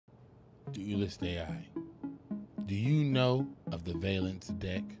Duelist AI, do you know of the Valence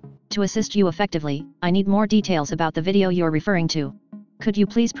deck? To assist you effectively, I need more details about the video you're referring to. Could you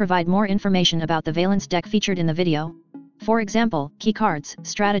please provide more information about the Valence deck featured in the video? For example, key cards,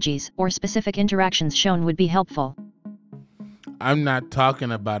 strategies, or specific interactions shown would be helpful. I'm not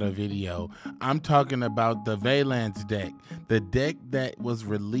talking about a video. I'm talking about the Valence deck, the deck that was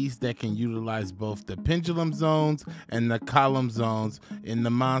released that can utilize both the pendulum zones and the column zones in the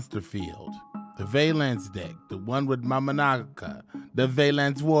monster field. The Valence deck, the one with Mamanaka, the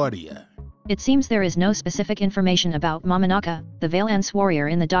Valence warrior. It seems there is no specific information about Mamanaka, the Valence warrior,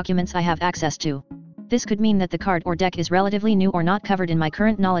 in the documents I have access to. This could mean that the card or deck is relatively new or not covered in my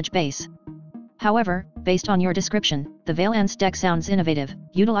current knowledge base. However, based on your description, the Valence deck sounds innovative,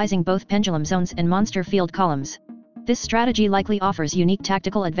 utilizing both pendulum zones and monster field columns. This strategy likely offers unique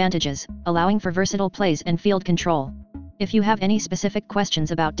tactical advantages, allowing for versatile plays and field control. If you have any specific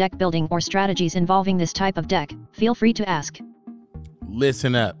questions about deck building or strategies involving this type of deck, feel free to ask.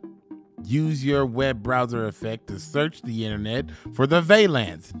 Listen up. Use your web browser effect to search the internet for the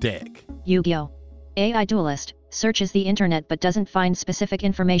Valence deck. Yu-Gi-Oh! AI Duelist searches the internet but doesn't find specific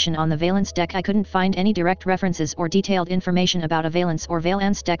information on the Valence deck. I couldn't find any direct references or detailed information about a Valence or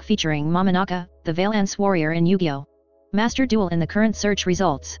Valence deck featuring Mamanaka, the Valence warrior, in Yu-Gi-Oh! Master Duel in the current search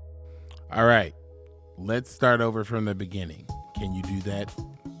results. Alright, let's start over from the beginning. Can you do that?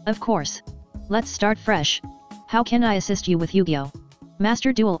 Of course. Let's start fresh. How can I assist you with Yu-Gi-Oh!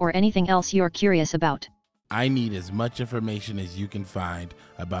 Master Duel or anything else you're curious about? I need as much information as you can find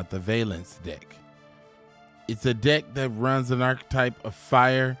about the Valence deck. It's a deck that runs an archetype of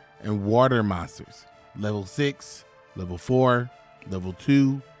fire and water monsters. Level 6, level 4, level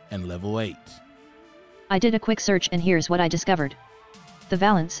 2, and level 8. I did a quick search and here's what I discovered. The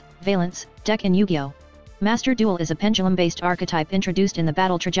Valence deck in Yu-Gi-Oh! Master Duel is a pendulum-based archetype introduced in the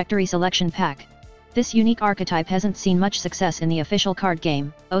Battle Trajectory Selection Pack. This unique archetype hasn't seen much success in the official card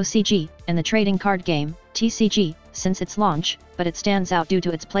game, OCG, and the trading card game, TCG, since its launch, but it stands out due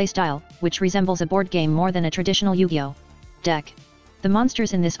to its playstyle, which resembles a board game more than a traditional Yu-Gi-Oh! Deck. The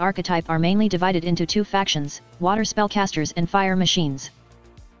monsters in this archetype are mainly divided into two factions, water spellcasters and fire machines.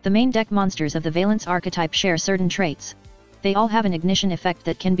 The main deck monsters of the Valence archetype share certain traits. They all have an ignition effect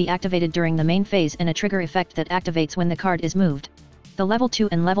that can be activated during the main phase and a trigger effect that activates when the card is moved. The level 2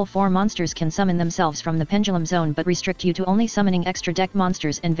 and level 4 monsters can summon themselves from the pendulum zone but restrict you to only summoning extra deck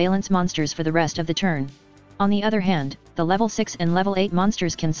monsters and Valence monsters for the rest of the turn. On the other hand, the level 6 and level 8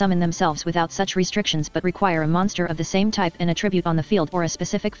 monsters can summon themselves without such restrictions but require a monster of the same type and attribute on the field or a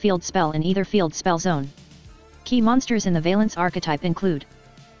specific field spell in either field spell zone. Key monsters in the Valence archetype include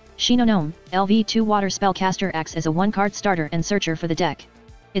Shinonome, LV2 water spellcaster, acts as a one-card starter and searcher for the deck.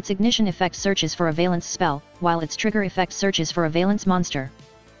 Its ignition effect searches for a Valence spell, while its trigger effect searches for a Valence monster.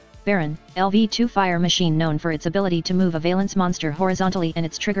 Baron, LV2 fire machine, known for its ability to move a Valence monster horizontally and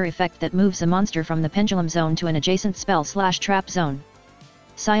its trigger effect that moves a monster from the pendulum zone to an adjacent spell/trap zone.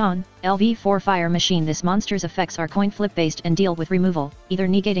 Scion, LV4 fire machine. This monster's effects are coin flip based and deal with removal, either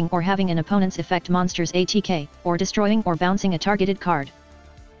negating or having an opponent's effect monster's ATK, or destroying or bouncing a targeted card.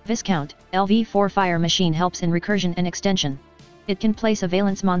 Viscount, LV4 fire machine, helps in recursion and extension. It can place a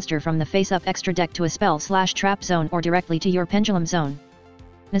Valence monster from the face-up extra deck to a spell/trap zone or directly to your pendulum zone.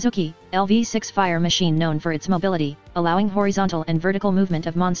 Nizuki, LV6 fire machine, known for its mobility, allowing horizontal and vertical movement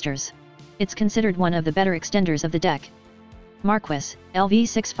of monsters. It's considered one of the better extenders of the deck. Marquis,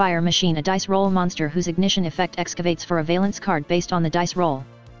 LV6 fire machine, a dice roll monster whose ignition effect excavates for a Valence card based on the dice roll.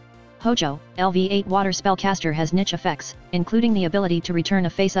 Hojo, LV8 water spellcaster, has niche effects, including the ability to return a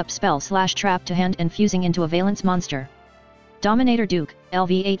face-up spell/trap to hand and fusing into a Valence monster. Dominator Duke,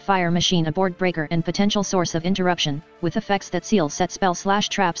 LV8 fire machine, a board breaker and potential source of interruption, with effects that seal set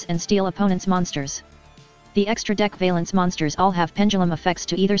spell/traps and steal opponents' monsters. The extra deck Valence monsters all have pendulum effects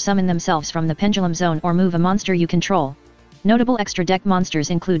to either summon themselves from the pendulum zone or move a monster you control. Notable extra deck monsters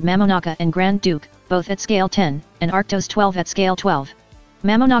include Mamonaka and Grand Duke, both at scale 10, and Arctos 12 at scale 12.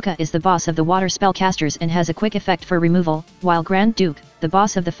 Mamonaka is the boss of the water spellcasters and has a quick effect for removal, while Grand Duke, the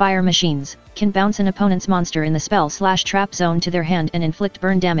boss of the fire machines, can bounce an opponent's monster in the spell/trap zone to their hand and inflict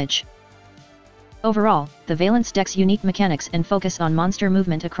burn damage. Overall, the Valence deck's unique mechanics and focus on monster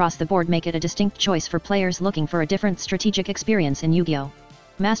movement across the board make it a distinct choice for players looking for a different strategic experience in Yu-Gi-Oh!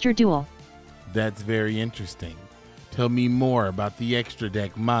 Master Duel. That's very interesting. Tell me more about the extra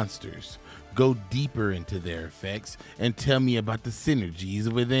deck monsters. Go deeper into their effects and tell me about the synergies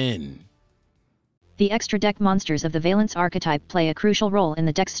within. The extra deck monsters of the Valence archetype play a crucial role in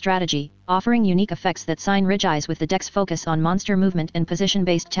the deck's strategy, offering unique effects that synergize with the deck's focus on monster movement and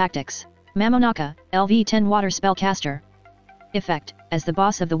position-based tactics. Mamonaka, LV10 water spellcaster. Effect: as the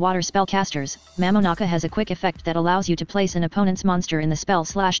boss of the water spellcasters, Mamonaka has a quick effect that allows you to place an opponent's monster in the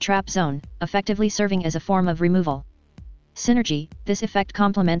spell/trap zone, effectively serving as a form of removal. Synergy: this effect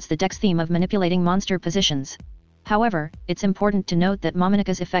complements the deck's theme of manipulating monster positions. However, it's important to note that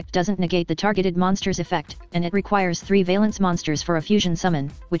Mamonaka's effect doesn't negate the targeted monster's effect, and it requires 3 valence monsters for a fusion summon,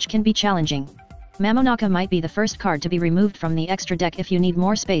 which can be challenging. Mamonaka might be the first card to be removed from the extra deck if you need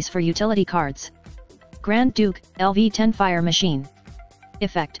more space for utility cards. Grand Duke, LV10 Fire Machine.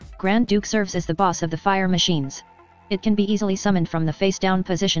 Effect: Grand Duke serves as the boss of the fire machines. It can be easily summoned from the face-down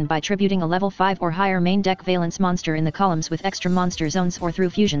position by tributing a level 5 or higher main deck valence monster in the columns with extra monster zones or through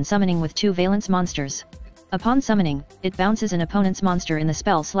fusion summoning with 2 valence monsters. Upon summoning, it bounces an opponent's monster in the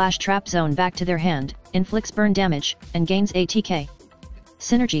spell/trap zone back to their hand, inflicts burn damage, and gains ATK.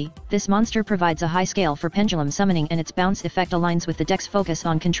 Synergy: this monster provides a high scale for pendulum summoning and its bounce effect aligns with the deck's focus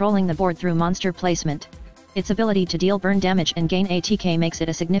on controlling the board through monster placement. Its ability to deal burn damage and gain ATK makes it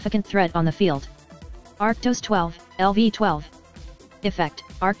a significant threat on the field. Arctos 12, LV12. Effect: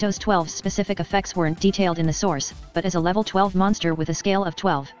 Arctos 12's specific effects weren't detailed in the source, but as a level 12 monster with a scale of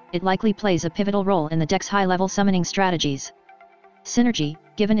 12, it likely plays a pivotal role in the deck's high-level summoning strategies. Synergy: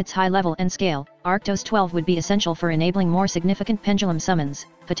 given its high level and scale, Arctos 12 would be essential for enabling more significant pendulum summons,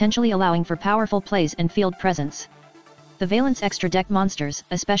 potentially allowing for powerful plays and field presence. The Valence extra deck monsters,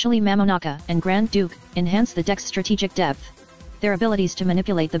 especially Mamonaka and Grand Duke, enhance the deck's strategic depth. Their abilities to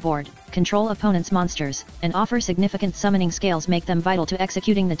manipulate the board, control opponents' monsters, and offer significant summoning scales make them vital to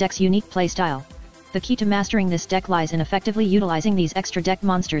executing the deck's unique playstyle. The key to mastering this deck lies in effectively utilizing these extra deck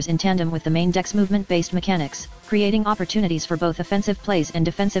monsters in tandem with the main deck's movement-based mechanics, creating opportunities for both offensive plays and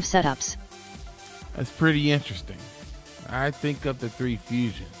defensive setups. That's pretty interesting. I think of the 3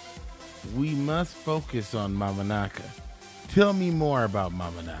 fusions. We must focus on Mamonaka. Tell me more about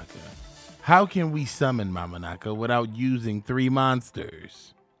Mamonaka. How can we summon Mamonaka without using 3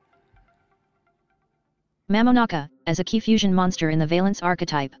 monsters? Mamonaka, as a key fusion monster in the Valence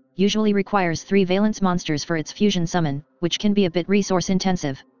archetype, usually requires 3 valence monsters for its fusion summon, which can be a bit resource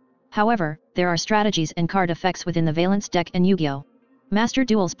intensive. However, there are strategies and card effects within the Valence deck and Yu-Gi-Oh! Master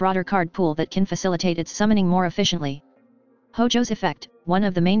Duel's broader card pool that can facilitate its summoning more efficiently. Hojo's effect: one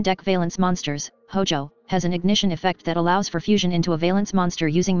of the main deck valence monsters, Hojo, has an ignition effect that allows for fusion into a valence monster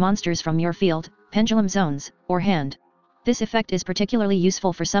using monsters from your field, pendulum zones, or hand. This effect is particularly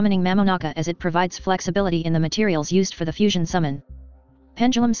useful for summoning Mamonaka as it provides flexibility in the materials used for the fusion summon.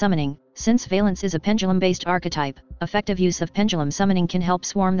 Pendulum summoning: since Valence is a pendulum-based archetype, effective use of pendulum summoning can help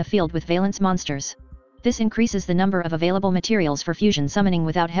swarm the field with valence monsters. This increases the number of available materials for fusion summoning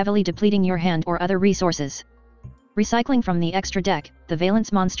without heavily depleting your hand or other resources. Recycling from the extra deck, the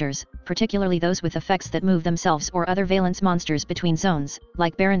valence monsters, particularly those with effects that move themselves or other valence monsters between zones,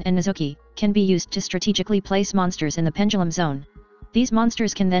 like Baron and Nizuki, can be used to strategically place monsters in the pendulum zone. These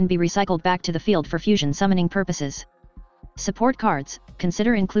monsters can then be recycled back to the field for fusion summoning purposes. Support cards: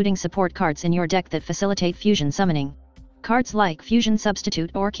 consider including support cards in your deck that facilitate fusion summoning. Cards like Fusion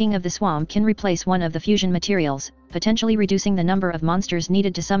Substitute or King of the Swamp can replace one of the fusion materials, potentially reducing the number of monsters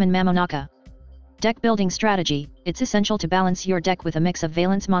needed to summon Mamonaka. Deck building strategy: it's essential to balance your deck with a mix of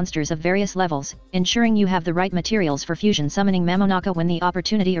valence monsters of various levels, ensuring you have the right materials for fusion summoning Mamonaka when the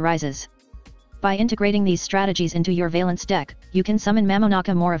opportunity arises. By integrating these strategies into your valence deck, you can summon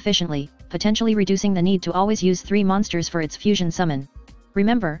Mamonaka more efficiently, potentially reducing the need to always use 3 monsters for its fusion summon.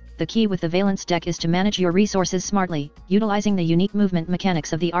 Remember, the key with the valence deck is to manage your resources smartly, utilizing the unique movement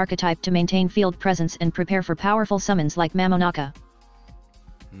mechanics of the archetype to maintain field presence and prepare for powerful summons like Mamonaka.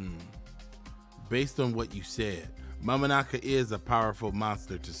 Based on what you said, Mamonaka is a powerful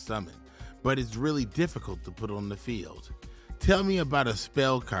monster to summon, but it's really difficult to put on the field. Tell me about a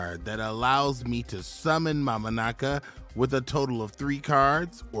spell card that allows me to summon Mamonaka with a total of 3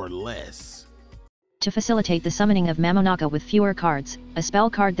 cards or less. To facilitate the summoning of Mamonaka with fewer cards, a spell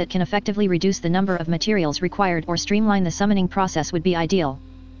card that can effectively reduce the number of materials required or streamline the summoning process would be ideal.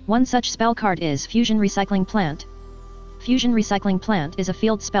 One such spell card is Fusion Recycling Plant. Fusion Recycling Plant is a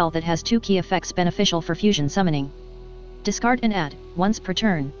field spell that has 2 key effects beneficial for fusion summoning. Discard and add. Once per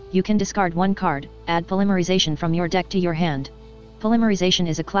turn, you can discard 1 card, add Polymerization from your deck to your hand. Polymerization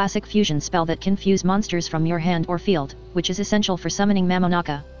is a classic fusion spell that can fuse monsters from your hand or field, which is essential for summoning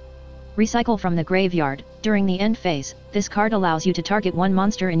Mamonaka. Recycle from the graveyard. During the end phase, this card allows you to target 1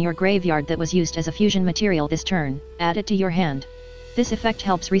 monster in your graveyard that was used as a fusion material this turn, add it to your hand. This effect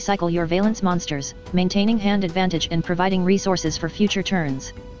helps recycle your valence monsters, maintaining hand advantage and providing resources for future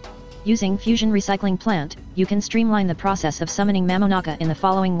turns. Using Fusion Recycling Plant, you can streamline the process of summoning Mamonaka in the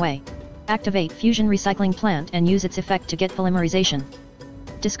following way. Activate Fusion Recycling Plant and use its effect to get Polymerization.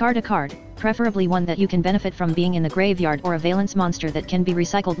 Discard a card. preferably one that you can benefit from being in the graveyard or a valence monster that can be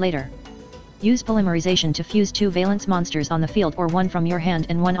recycled later. Use polymerization to fuse 2 valence monsters on the field or 1 from your hand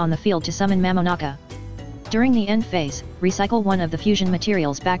and 1 on the field to summon Mamonaka. During the end phase, recycle 1 of the fusion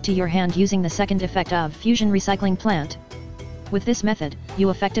materials back to your hand using the second effect of Fusion Recycling Plant. With this method, you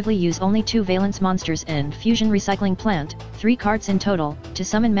effectively use only 2 valence monsters and Fusion Recycling Plant, 3 cards in total, to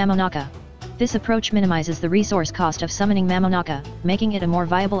summon Mamonaka. This approach minimizes the resource cost of summoning Mamonaka, making it a more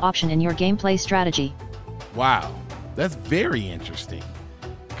viable option in your gameplay strategy. Wow, that's very interesting.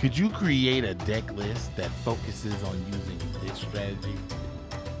 Could you create a deck list that focuses on using this strategy?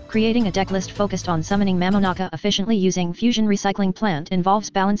 Creating a deck list focused on summoning Mamonaka efficiently using Fusion Recycling Plant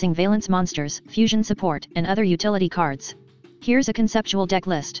involves balancing valence monsters, fusion support, and other utility cards. Here's a conceptual deck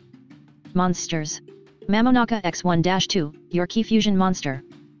list. Monsters. Mamonaka X1-2, your key fusion monster.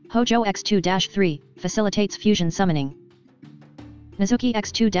 Hojo X2-3, facilitates fusion summoning. Nizuki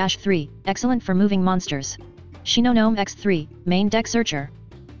X2-3, excellent for moving monsters. Shinonome X3, main deck searcher.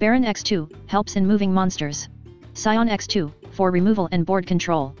 Baron X2, helps in moving monsters. Scion X2, for removal and board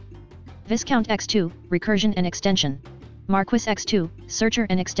control. Viscount X2, recursion and extension. Marquis X2, searcher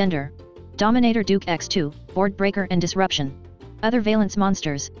and extender. Dominator Duke X2, board breaker and disruption. Other valence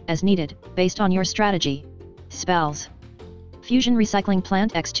monsters, as needed, based on your strategy. Spells. Fusion Recycling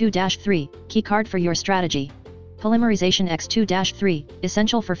Plant X2-3, key card for your strategy. Polymerization X2-3,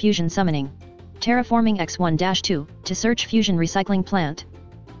 essential for fusion summoning. Terraforming X1-2, to search Fusion Recycling Plant.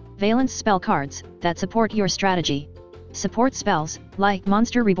 Valence spell cards, that support your strategy. Support spells, like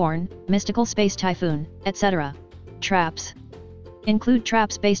Monster Reborn, Mystical Space Typhoon, etc. Traps. Include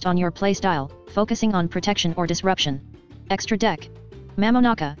traps based on your playstyle, focusing on protection or disruption. Extra deck.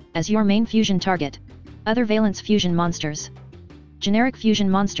 Mamonaka, as your main fusion target. Other valence fusion monsters. Generic fusion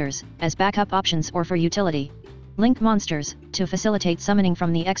monsters, as backup options or for utility. Link monsters, to facilitate summoning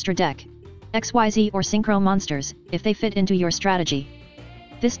from the extra deck. XYZ or Synchro monsters, if they fit into your strategy.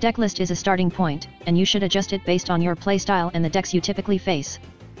 This deck list is a starting point, and you should adjust it based on your playstyle and the decks you typically face.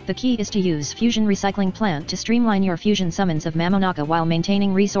 The key is to use Fusion Recycling Plant to streamline your fusion summons of Mamonaka while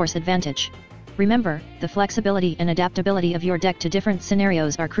maintaining resource advantage. Remember, the flexibility and adaptability of your deck to different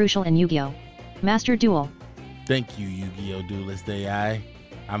scenarios are crucial in Yu-Gi-Oh! Master Duel. Thank you, Yu-Gi-Oh! Duelist AI.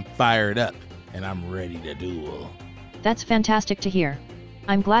 I'm fired up, and I'm ready to duel. That's fantastic to hear.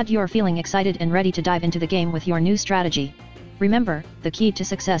 I'm glad you're feeling excited and ready to dive into the game with your new strategy. Remember, the key to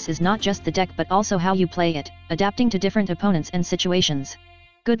success is not just the deck but also how you play it, adapting to different opponents and situations.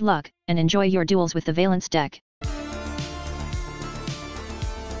 Good luck, and enjoy your duels with the Valence deck.